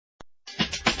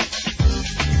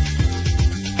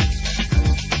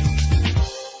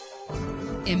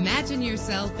Imagine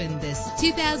yourself in this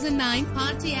 2009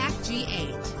 Pontiac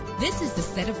G8. This is the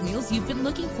set of wheels you've been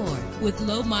looking for. With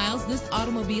low miles, this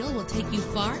automobile will take you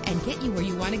far and get you where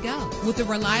you want to go. With a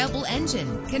reliable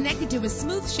engine connected to a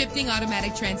smooth shifting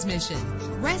automatic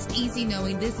transmission. Rest easy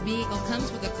knowing this vehicle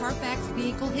comes with a Carfax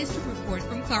Vehicle History Report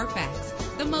from Carfax,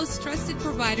 the most trusted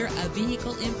provider of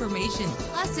vehicle information.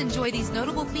 Plus, enjoy these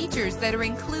notable features that are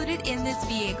included in this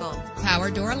vehicle: power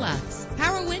door locks,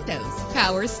 power windows,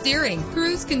 power steering,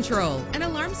 cruise control, an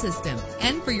alarm system.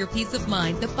 And for your peace of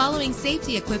mind, the following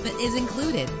safety equipment is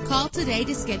included. Call today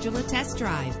to schedule a test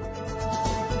drive.